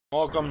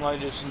Welcome,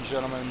 ladies and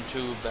gentlemen, to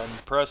Ben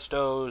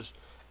Presto's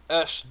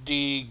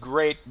SD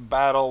Great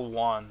Battle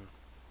 1.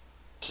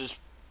 This is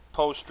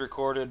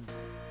post-recorded,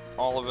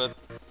 all of it,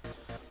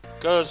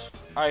 because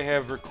I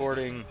have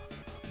recording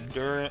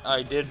during.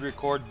 I did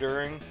record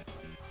during,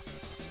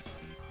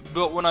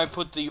 but when I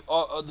put the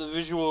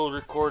visual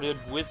recorded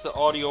with the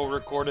audio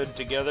recorded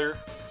together,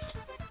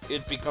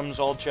 it becomes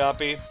all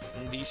choppy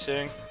and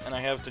desync, and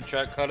I have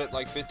to cut it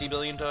like 50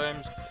 billion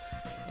times,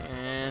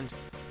 and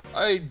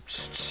I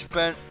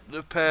spent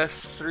the past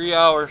 3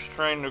 hours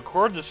trying to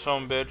record this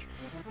bitch,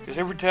 because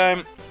every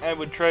time I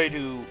would try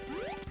to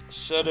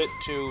set it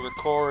to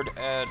record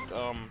at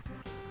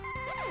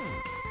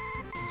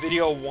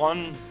video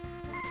 1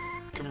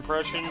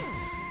 compression,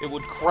 it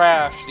would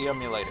crash the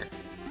emulator.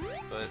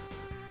 But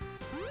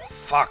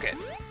fuck it.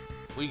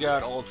 We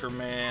got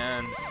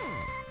Ultraman,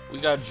 we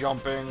got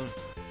jumping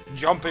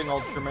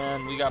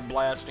Ultraman, we got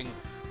blasting.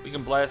 We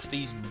can blast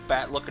these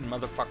bat-looking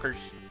motherfuckers.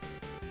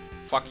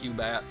 Fuck you,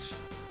 bats.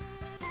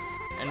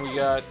 And we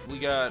got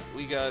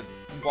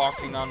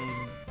walking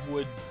on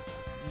wood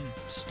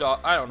stuff.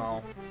 I don't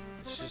know.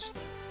 It's just,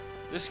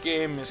 this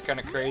game is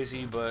kind of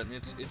crazy, but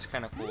it's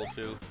kind of cool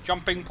too.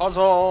 Jumping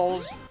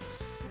puzzles.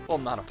 Well,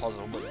 not a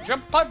puzzle, but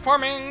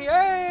platforming.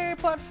 Yay,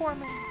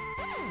 platforming.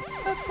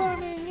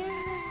 Platforming. Yay.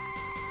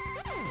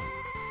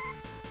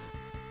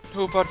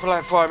 Who put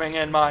platforming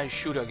in my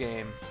shooter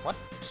game? What?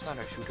 It's not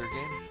a shooter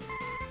game.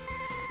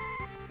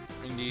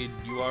 Indeed,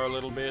 you are a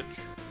little bitch.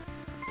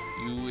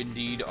 You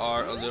indeed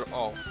are a little.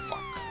 Oh,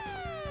 fuck.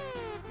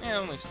 Yeah,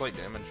 only slight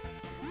damage.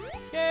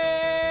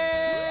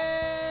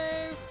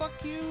 Yay! Fuck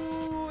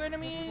you,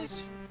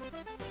 enemies!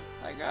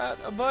 I got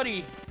a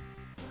buddy.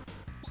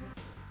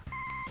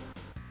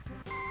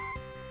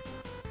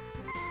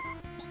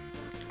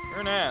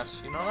 You're an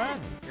ass. You know that?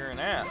 You're an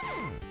ass.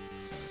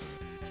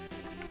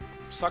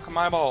 Suck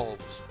my balls.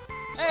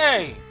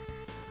 Hey!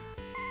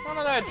 None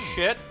of that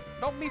shit.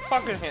 Don't be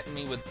fucking hitting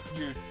me with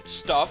your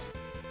stuff.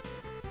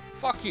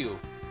 Fuck you.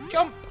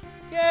 Jump!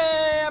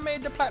 Yay, I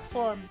made the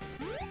platform.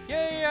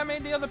 Yay, I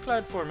made the other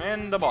platform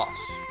and the boss.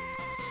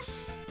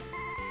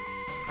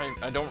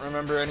 I don't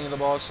remember any of the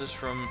bosses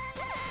from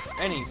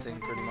anything,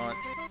 pretty much.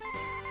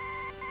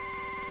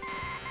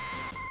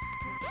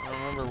 I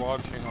remember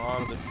watching a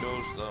lot of the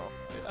shows, though.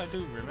 I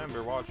do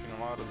remember watching a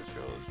lot of the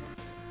shows.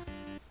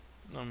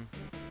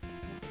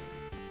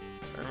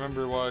 I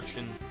remember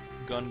watching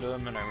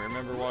Gundam, and I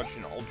remember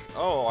watching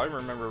I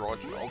remember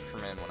watching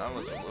Ultraman when I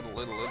was a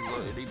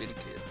little itty bitty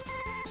kid.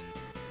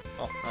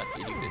 Oh, not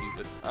itty bitty,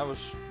 but I was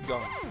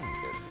young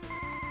kid.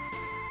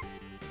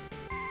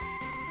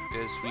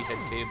 Because we had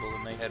cable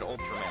and they had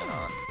Ultraman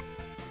on.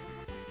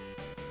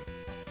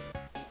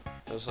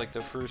 That was like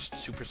the first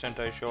Super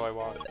Sentai show I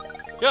watched.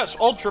 Yes,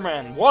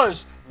 Ultraman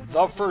was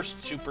the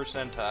first Super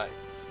Sentai.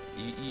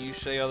 You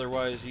say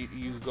otherwise,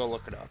 you go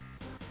look it up.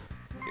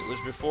 It was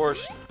before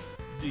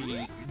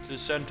the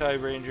Sentai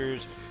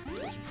Rangers,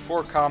 it was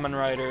before Kamen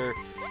Rider.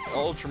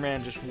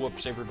 Ultraman just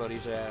whoops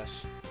everybody's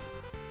ass.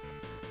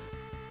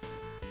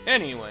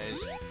 Anyways,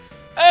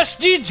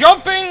 SD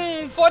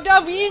jumping for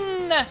the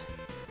win!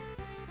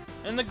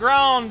 And the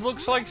ground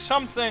looks like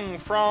something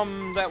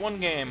from that one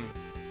game.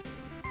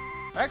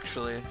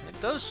 Actually,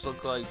 it does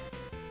look like...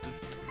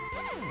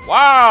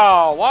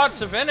 Wow!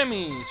 Lots of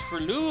enemies for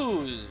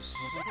lose!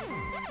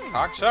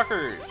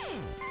 Cocksuckers!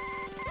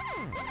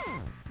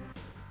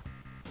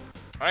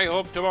 I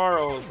hope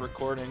tomorrow's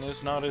recording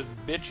is not as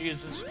bitchy as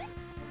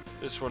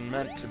this one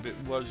meant to be,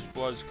 was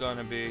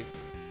gonna be.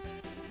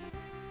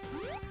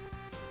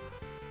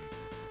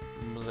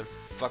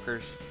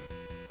 Motherfuckers.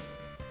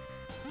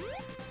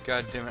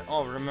 God damn it.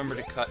 Oh, remember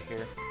to cut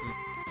here.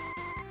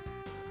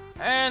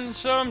 And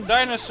some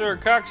dinosaur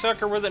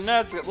cocksucker with a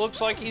net that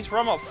looks like he's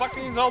from a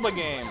fucking Zelda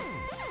game.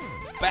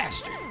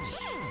 Bastards.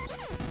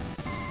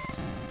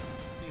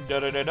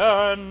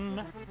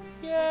 Da-da-da-dun.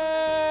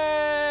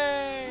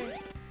 Yay!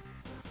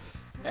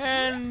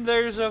 And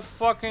there's a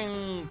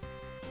fucking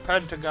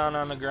pentagon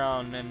on the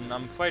ground, and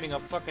I'm fighting a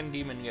fucking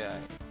demon guy.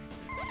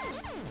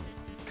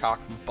 Cock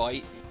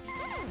bite.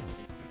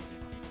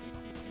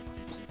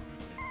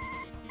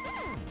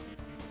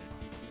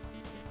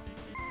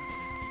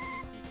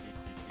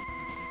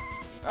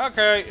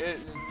 Okay,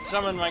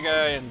 summon my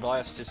guy and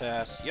blast his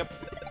ass. Yep.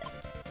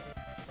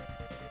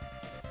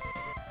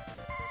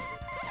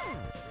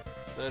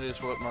 That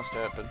is what must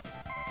happen.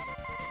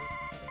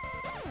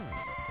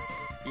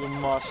 You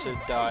must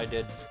have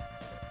died.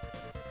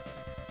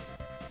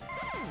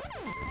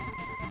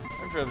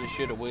 I probably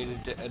should have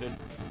waited to edit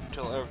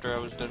until after I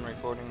was done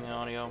recording the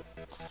audio.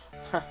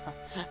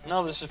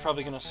 Now this is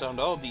probably gonna sound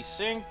all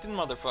desynced and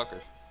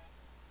motherfucker.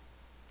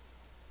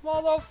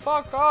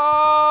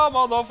 Motherfucker,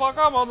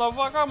 motherfucker,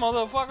 motherfucker,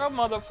 motherfucker,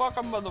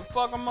 motherfucker,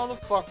 motherfucker,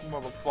 motherfucker,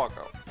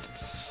 motherfucker.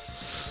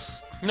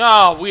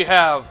 Now we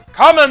have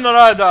Kamen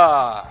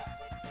Rider,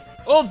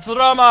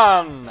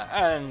 Ultraman,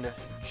 and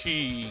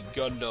G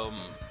Gundam,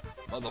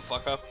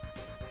 motherfucker.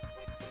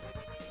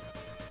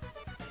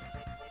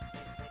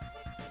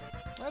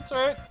 That's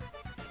right.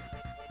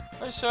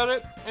 I said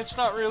it. It's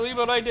not really,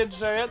 but I did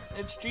say it.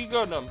 It's G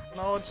Gundam.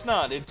 No, it's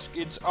not. It's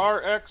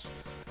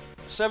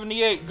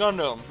Rx-78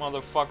 Gundam,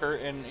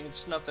 motherfucker, and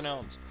it's nothing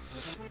else.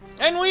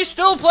 And we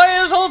still play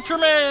as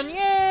Ultraman!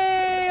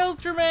 Yay,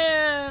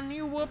 Ultraman!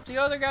 You whooped the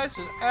other guy's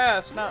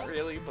ass. Not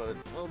really, but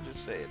we'll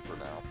just say it for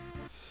now.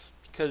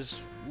 Because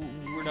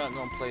we're not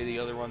going to play the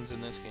other ones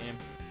in this game.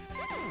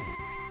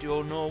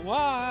 Don't know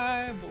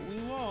why, but we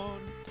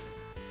won't.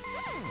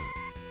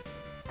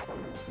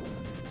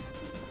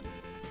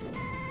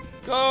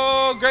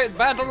 Go, Great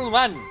Battle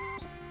 1!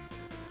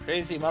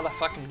 Crazy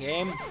motherfucking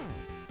game.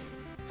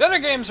 The other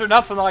games are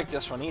nothing like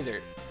this one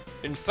either.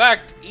 In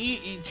fact,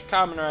 each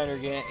Kamen Rider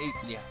game,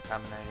 Kamen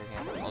Rider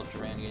game,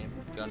 Ultraman game,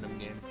 Gundam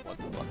game,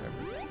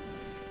 whatever.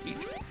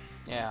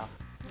 Yeah.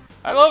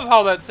 I love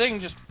how that thing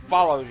just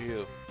follows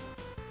you.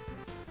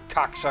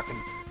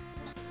 Cocksucking,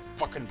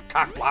 fucking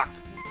cockblock.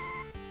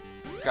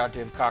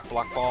 Goddamn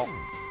cockblock ball.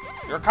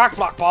 You're a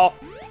cockblock ball.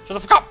 Shut the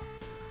fuck up.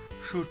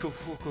 Shut the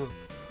fuck up.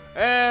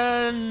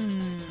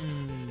 And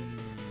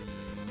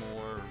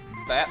more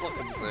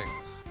bat-looking things.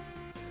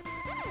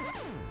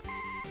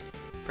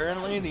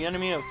 Apparently, the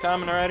enemy of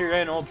Kamen Rider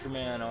and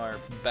Ultraman are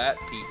bat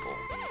people,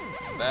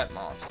 bat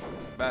monsters,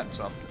 bat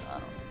something.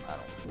 I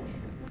don't know.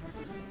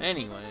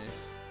 Anyways,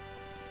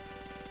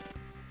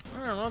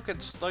 oh, look,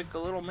 it's like a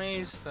little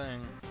maze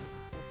thing.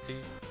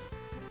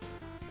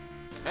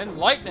 And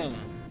lightning.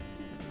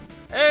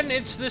 And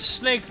it's this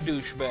snake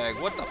douchebag.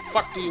 What the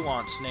fuck do you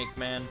want, Snake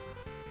Man?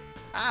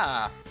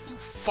 Ah, you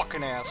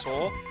fucking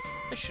asshole.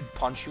 I should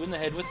punch you in the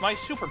head with my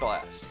super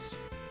blasts.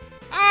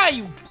 Ah,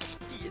 you...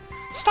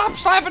 Stop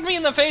slapping me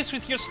in the face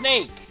with your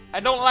snake. I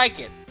don't like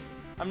it.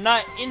 I'm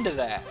not into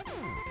that.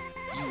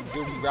 You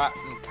dirty,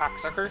 rotten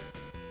cocksucker.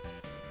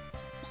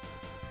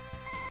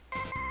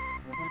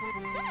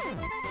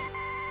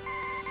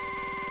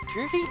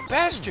 Dirty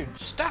bastard.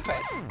 Stop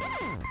it.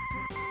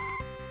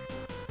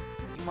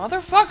 You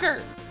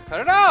motherfucker. Cut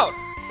it out.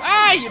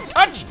 Ah, you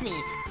touched me.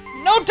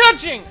 No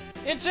touching.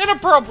 It's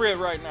inappropriate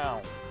right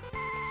now.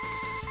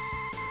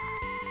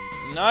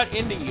 Not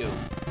into you.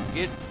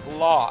 Get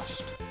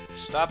lost.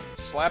 Stop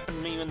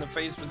slapping me in the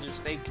face with your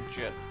snake and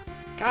shit.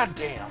 God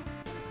damn.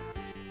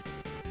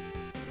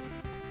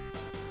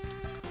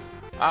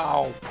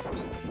 Ow.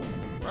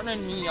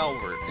 Running me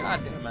over.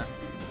 God damn it.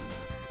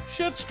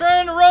 Shit's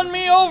trying to run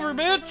me over,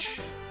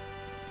 bitch.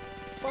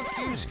 Fuck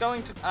you,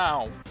 Skellington.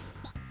 Ow.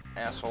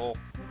 Asshole.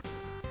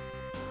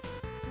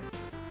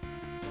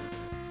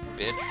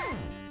 Bitch.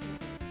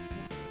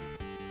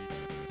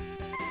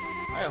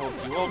 I hope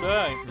you all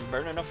die from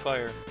burning a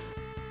fire.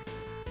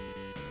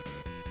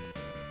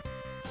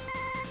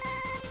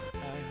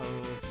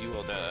 You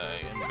will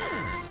die and burn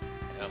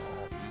hell.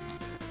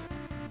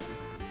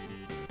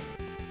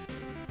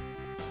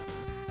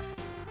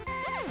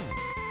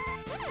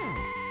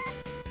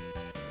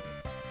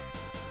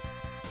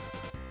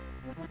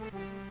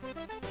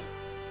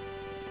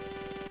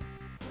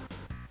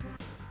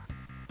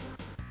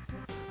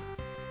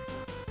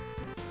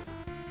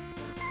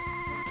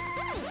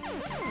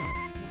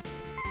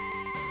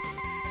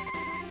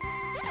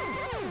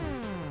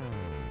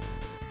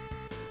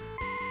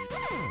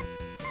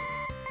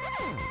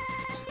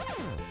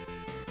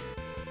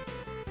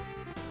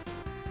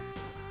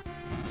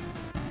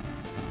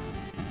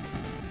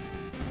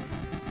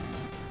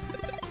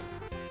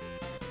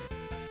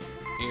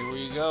 Here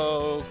we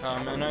go,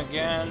 coming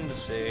again to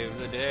save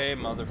the day,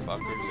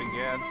 motherfuckers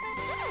again.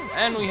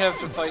 And we have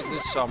to fight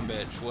this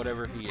sumbitch,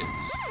 whatever he is.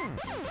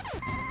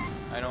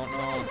 I don't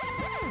know.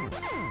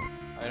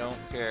 I don't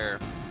care.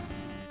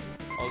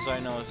 All I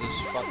know is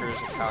this fucker is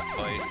a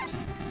cockbite.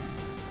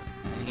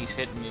 And he's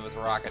hitting me with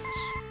rockets.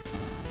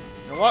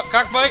 You know what,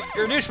 cockbite?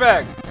 You're a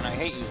douchebag! And I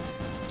hate you.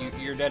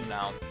 You're dead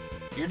now.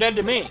 You're dead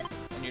to me.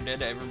 And you're dead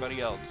to everybody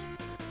else.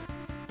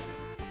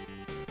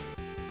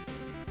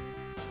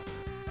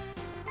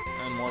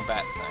 And more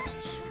bat things.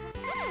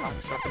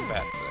 Fucking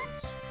bat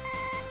things.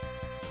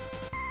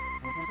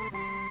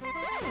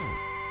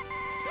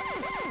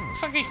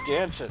 Looks like he's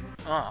dancing.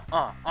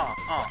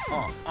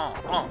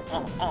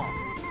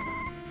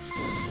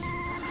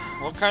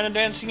 What kind of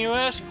dancing, you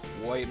ask?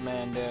 White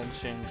man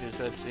dancing, because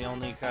that's the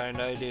only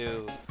kind I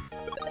do.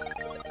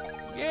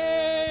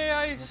 Yay,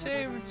 I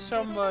saved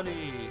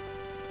somebody.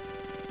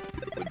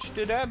 Which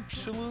did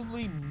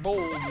absolutely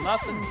bold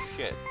nothing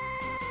shit.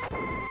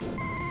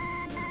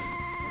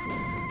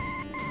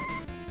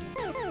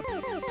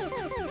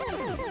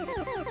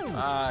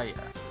 Ah, yeah.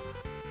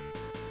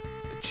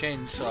 The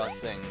chainsaw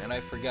thing, and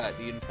I forgot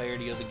the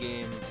entirety of the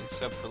game,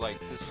 except for, like,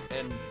 this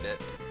end bit.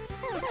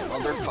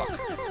 Motherfucker.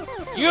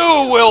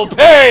 You will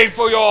pay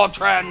for your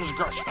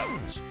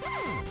transgressions!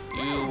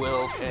 You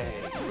will pay,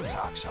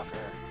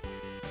 cocksucker.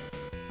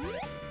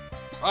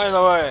 By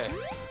the way,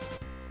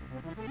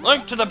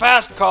 Link to the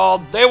Past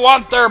called, they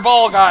want their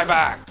ball guy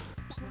back!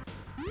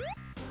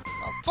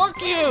 Now, fuck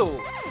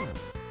you!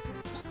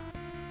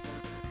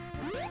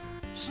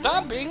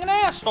 Stop being an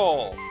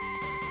asshole!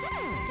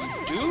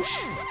 You douche!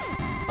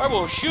 I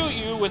will shoot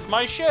you with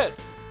my shit!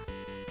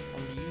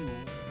 And you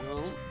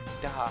will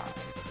die.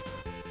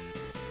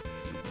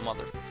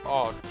 mother...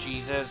 Oh,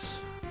 Jesus.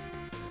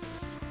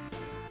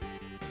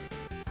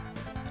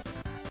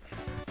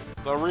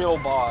 The real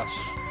boss.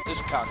 This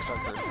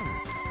cocksucker.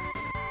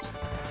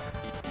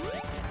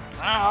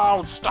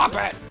 Ow, stop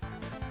it!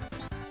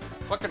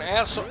 Fucking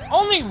asshole.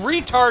 Only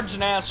retards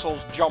and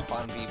assholes jump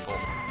on people.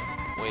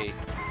 Wait.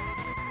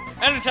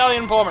 And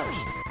Italian plumbers.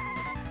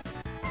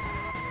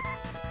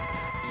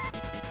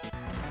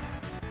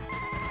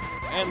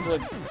 And the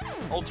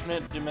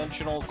alternate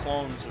dimensional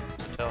clones of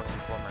Italian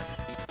plumbers.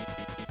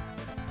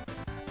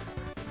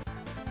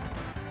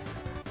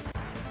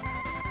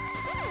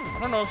 I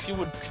don't know if you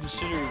would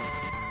consider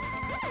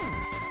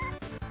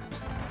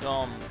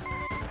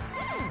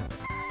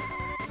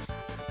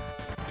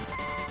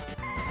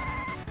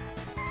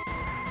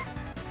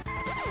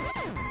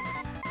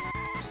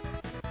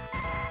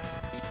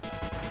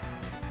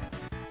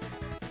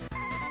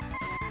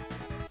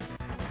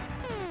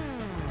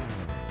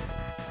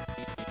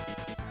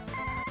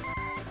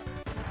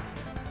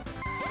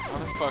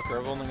motherfucker,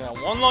 I've only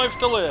got one life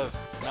to live,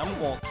 and I'm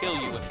gonna kill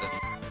you with it.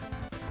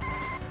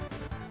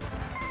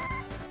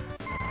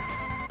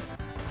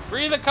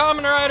 Free the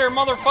Kamen Rider,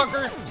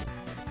 motherfucker!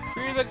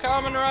 Free the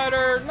Kamen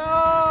Rider!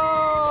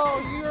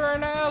 No! You're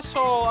an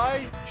asshole!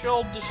 I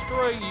shall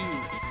destroy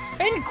you.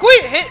 And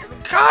quit! Hit!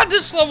 God,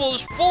 this level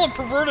is full of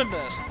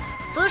pervertedness.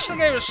 First the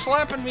guy was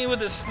slapping me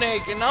with a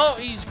snake, and now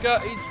he's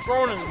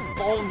throwing his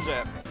bones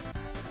at me.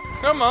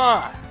 Come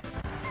on!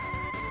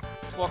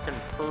 Fucking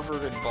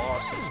perverted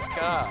bosses.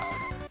 God.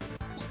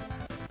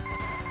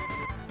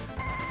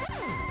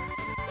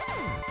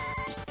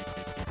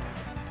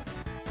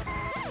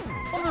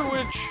 Wonder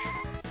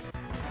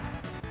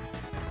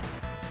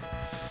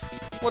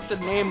what the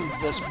name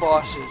of this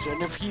boss is,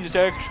 and if he's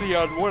actually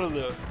on one of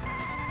the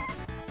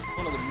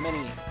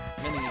many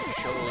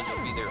shows of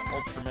either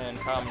Ultraman,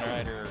 Kamen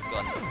Rider, or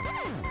Gundam.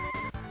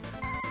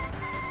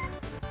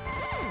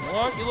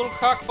 What, you little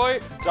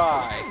cockfight?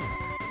 Die.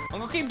 I'm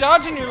gonna keep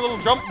dodging your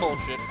little jump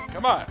bullshit.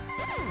 Come on.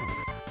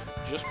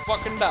 Just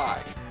fucking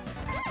die.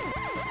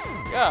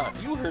 Yeah,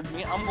 you heard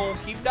me. I'm gonna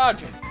keep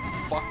dodging.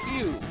 Fuck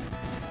you.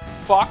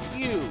 Fuck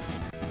you.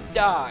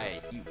 Die,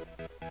 you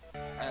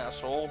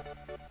asshole.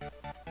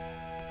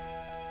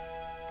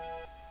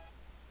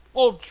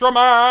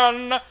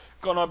 Ultraman,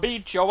 gonna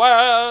beat your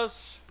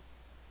ass.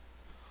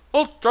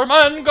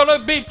 Ultraman, gonna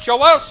beat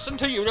your ass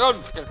until you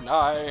don't fucking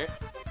die.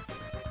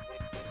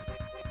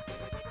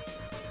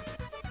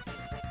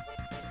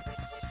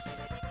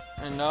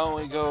 And now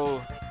we go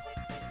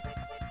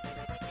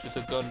to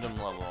the Gundam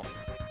level.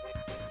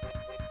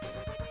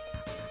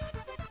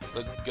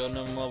 The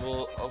Gundam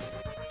level of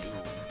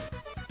Doom.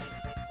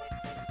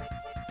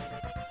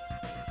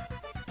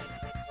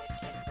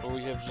 Where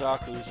we have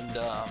Zaku's and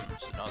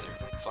Doms and other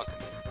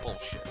fucking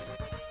bullshit.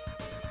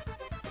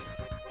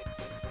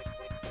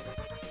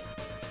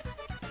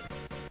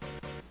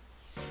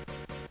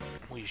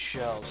 We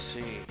shall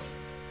see.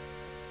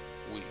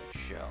 We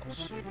shall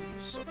see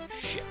some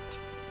shit.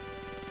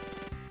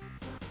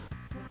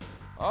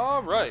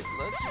 Alright,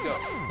 let's go.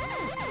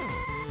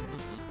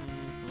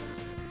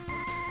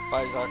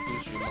 Bye,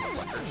 Zaku's, you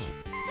motherfuckers.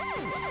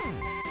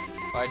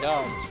 Bye,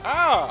 Doms.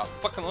 Ah!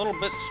 Fucking a little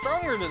bit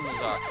stronger than the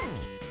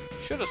Zaku's.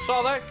 Should have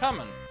saw that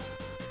coming.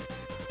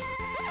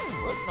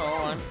 But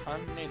no,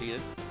 I'm an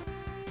idiot.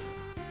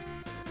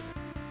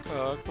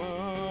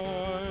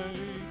 Cockfight.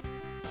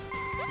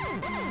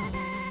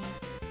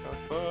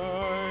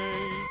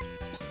 Cockfight.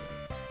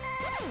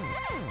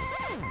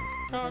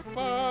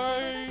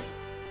 Cockfight.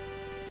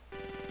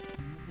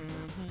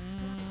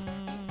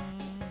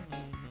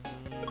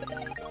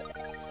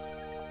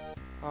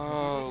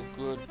 Oh,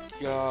 good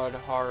God,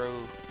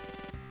 Haru.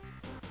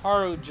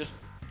 Haru, just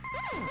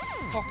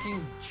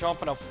fucking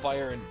jump in a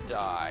fire and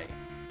die.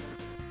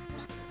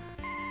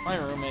 My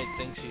roommate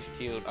thinks he's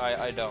cute.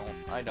 I don't.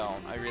 I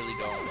really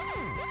don't.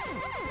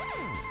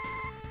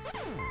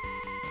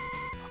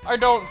 I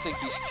don't think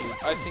he's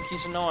cute. I think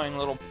he's an annoying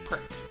little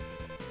prick.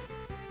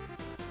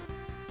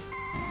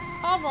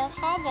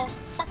 How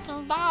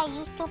fucking die,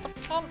 you stupid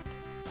cunt.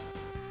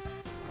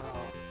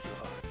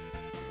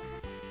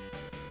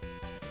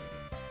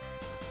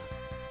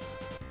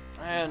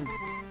 And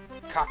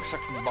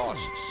cocksucking boss,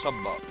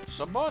 sub-boss.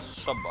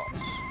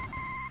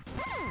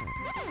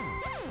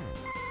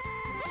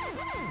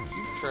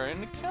 Keep trying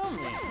to kill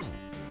me.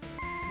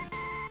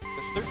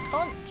 Cause they're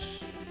cunts.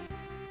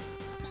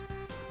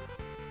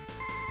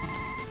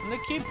 And they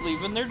keep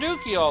leaving their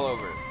dookie all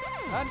over.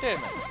 God damn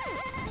it.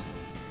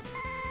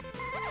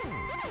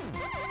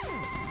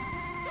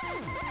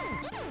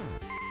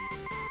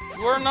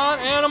 You are not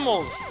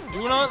animals.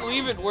 Do not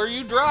leave it where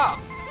you drop.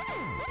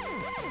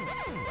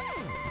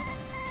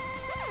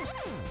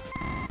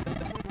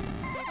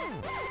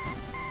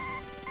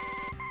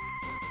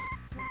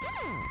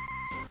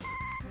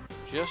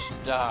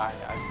 Just die.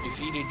 I've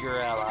defeated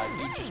your ally.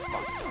 You just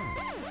fucking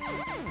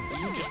die.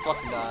 You just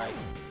fucking die.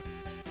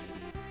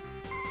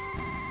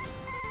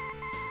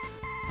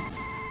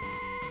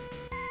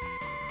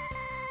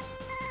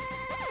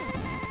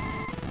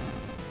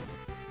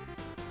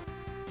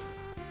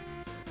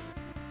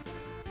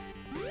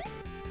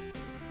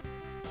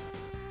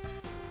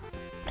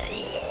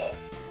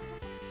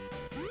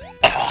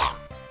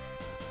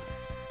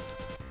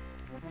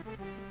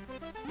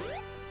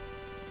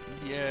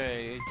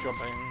 Yay,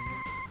 jumping.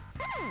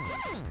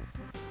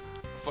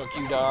 Fuck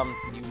you, Dom.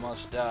 You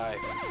must die.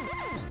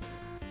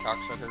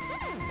 Cocksucker.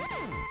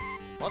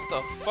 What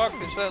the fuck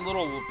is that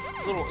little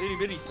itty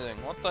bitty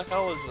thing? What the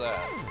hell is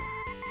that?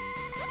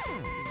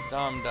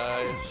 Dom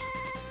dies.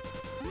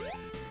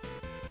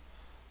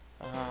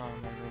 Oh,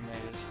 my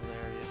roommate is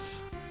hilarious.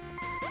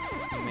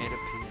 He made a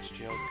penis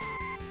joke.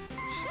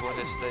 What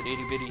is that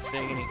itty bitty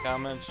thing? And he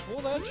comments,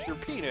 well, that's your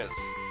penis.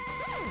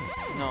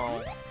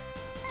 No.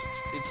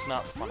 It's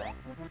not funny.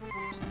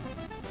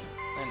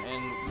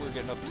 And we're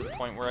getting up to the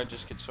point where I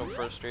just get so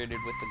frustrated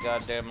with the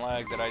goddamn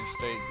lag that I just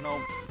say,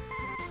 nope,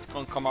 it's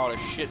gonna come out a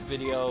shit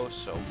video,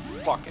 so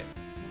fuck it.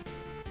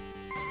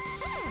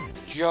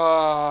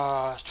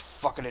 Just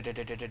fucking it.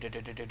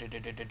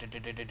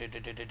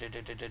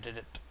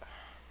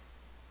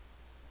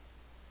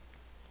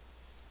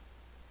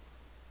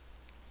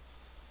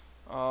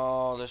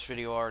 Oh, this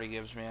video already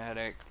gives me a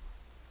headache.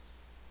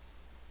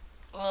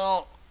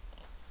 Well,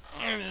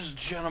 ladies and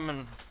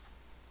gentlemen.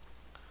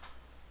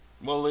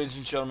 Well, ladies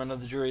and gentlemen of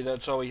the jury,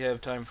 that's all we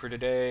have time for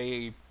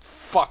today.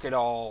 Fuck it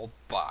all.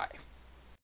 Bye.